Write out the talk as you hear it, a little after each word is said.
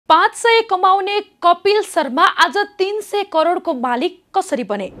500 कमाउने कपिल शर्मा आज 300 करोडको मालिक कसरी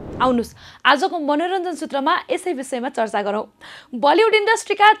बने? आउनुस् आजको मनोरञ्जन सूत्रमा यसै विषयमा चर्चा गरौँ। बलिउड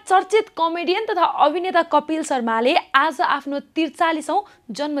इन्डस्ट्रीका चर्चित कमेडियन तथा अभिनेता कपिल शर्माले आज आफ्नो 43औं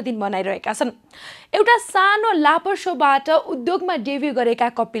जन्मदिन मनाइरहेका छन्। एउटा सानो लापर शोबाट उद्योगमा डेब्यू गरेका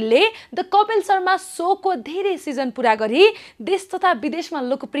कपिलले द कपिल शर्मा शोको धेरै सिजन पूरा गरी देश तथा विदेशमा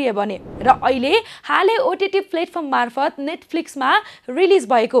लोकप्रिय बने र अहिले हालै ओटीटी प्लेटफर्म मार्फत नेटफ्लिक्समा रिलिज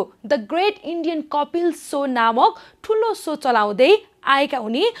भएको the great Indian Kapil show नामक ठुलो शो चलाउँदै आएका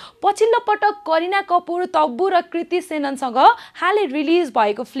उनी पछिल्लो पटक करिना कपुर, तब्बू र कृति सेननसँग हालै रिलिज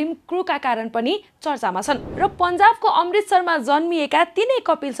भएको फिल्म क्रूका कारण पनि चर्चामा छन्। र पन्जाबको अमृतसरमा जन्मिएका तिनै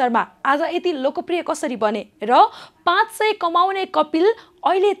कपिल शर्मा आज यति लोकप्रिय कसरी बने र 500 कमाउने कपिल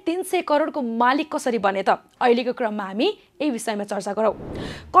अहिले 300 करोडको मालिक कसरी बने त? अहिलेको क्रममा हामी यही विषयमा चर्चा गरौँ।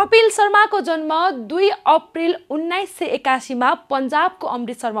 कपिल शर्माको जन्म 2 अप्रिल 1981 मा पन्जाबको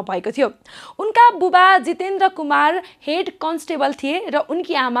अमृतसरमा भएको थियो। उनका बुबा जितेन्द्र कुमार हेड कन्स्टेबल थिए र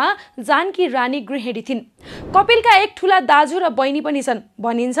उनकी आमा जानकी रानी गृहिणी थिइन्। कपिलका एक ठुला दाजु र बहिनी पनि छन्।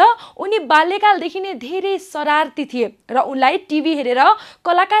 भनिन्छ उनी बाल्यकालदेखि नै धेरै शरारती थिए र उनलाई टिभी हेरेर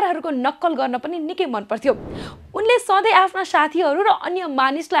कलाकारहरूको नक्कल गर्न पनि निकै मन पर्थ्यो। उनले सधैँ आफ्ना साथीहरू र अन्य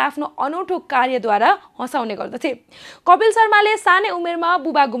मानिसलाई आफ्नो अनौठो कार्यद्वारा हँसाउने गर्दथे। कपिल शर्माले सानै उमेरमा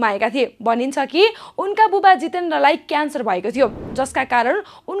बुबा गुमाएका थिए। भनिन्छ कि उनका बुबा जितेन्द्रलाई क्यान्सर भएको थियो, जसका कारण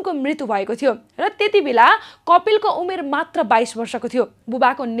उनको मृत्यु भएको थियो र त्यति बेला कपिलको उमेर मात्र 22 वर्षको थियो।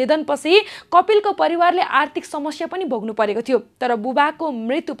 बुबाको निधनपछि कपिलको परिवारले आर्थिक समस्या पनि भोग्नु परेको थियो। तर बुबाको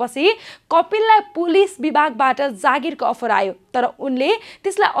मृत्युपछि कपिललाई पुलिस विभागबाट जागिरको अफर आयो, तर उनले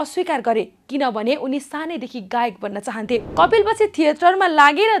त्यसलाई अस्वीकार गरे किनभने उनी सानैदेखि गायक बन्न चाहन्थे। कपिल पछि थिएटरमा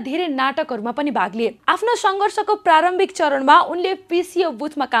लागे र धेरै नाटकहरूमा पनि भाग लिए। आफ्नो सङ्घर्षको प्रारम्भिक चरणमा उनले पीसीओ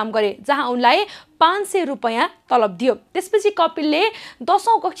बुथमा काम गरे, जहाँ उनलाई 500 रुपैयाँ तलब दियो। त्यसपछि कपिलले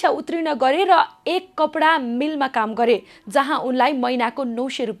 10औं कक्षा उत्तीर्ण गरे र एक कपडा मिलमा काम गरे, जहाँ उनलाई महिनाको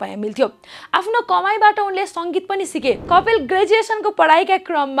 900 रुपैयाँ मिल्थ्यो। आफ्नो कमाईबाट उनले सङ्गीत पनि सिके। कपिल ग्रेजुएसनको पढाइका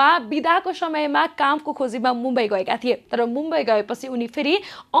क्रममा बिदाको समयमा कामको खोजीमा मुम्बई गएका थिए, तर मुम्बई गएपछि उनी फेरि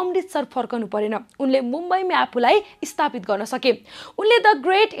अमृतसर फर्कनु परेन। उनले मुम्बईमा आफूलाई स्थापित गर्न सके। उनले the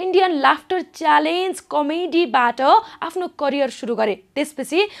great Indian laughter challenge कमेडीबाट आफ्नो करियर सुरु गरे।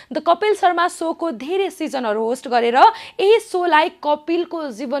 त्यसपछि द कपिल शर्मा शोको धेरै सिजनहरू होस्ट गरेर यही शोलाई कपिलको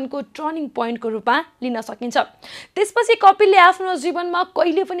जीवनको टर्निङ पोइन्टको रूपमा लिन सकिन्छ। त्यसपछि कपिलले आफ्नो जीवनमा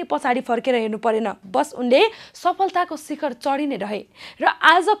कहिले पनि पछाडि फर्केर हेर्नु परेन, बस उनले सफलताको शिखर चढी नै रहे र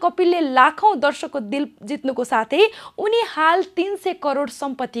आज कपिलले लाखौं दर्शकको दिल जित्नुको साथै उनी हाल 300 करोड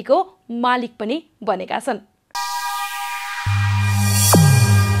सम्पत्तिको मालिक पनि बनेका छन्।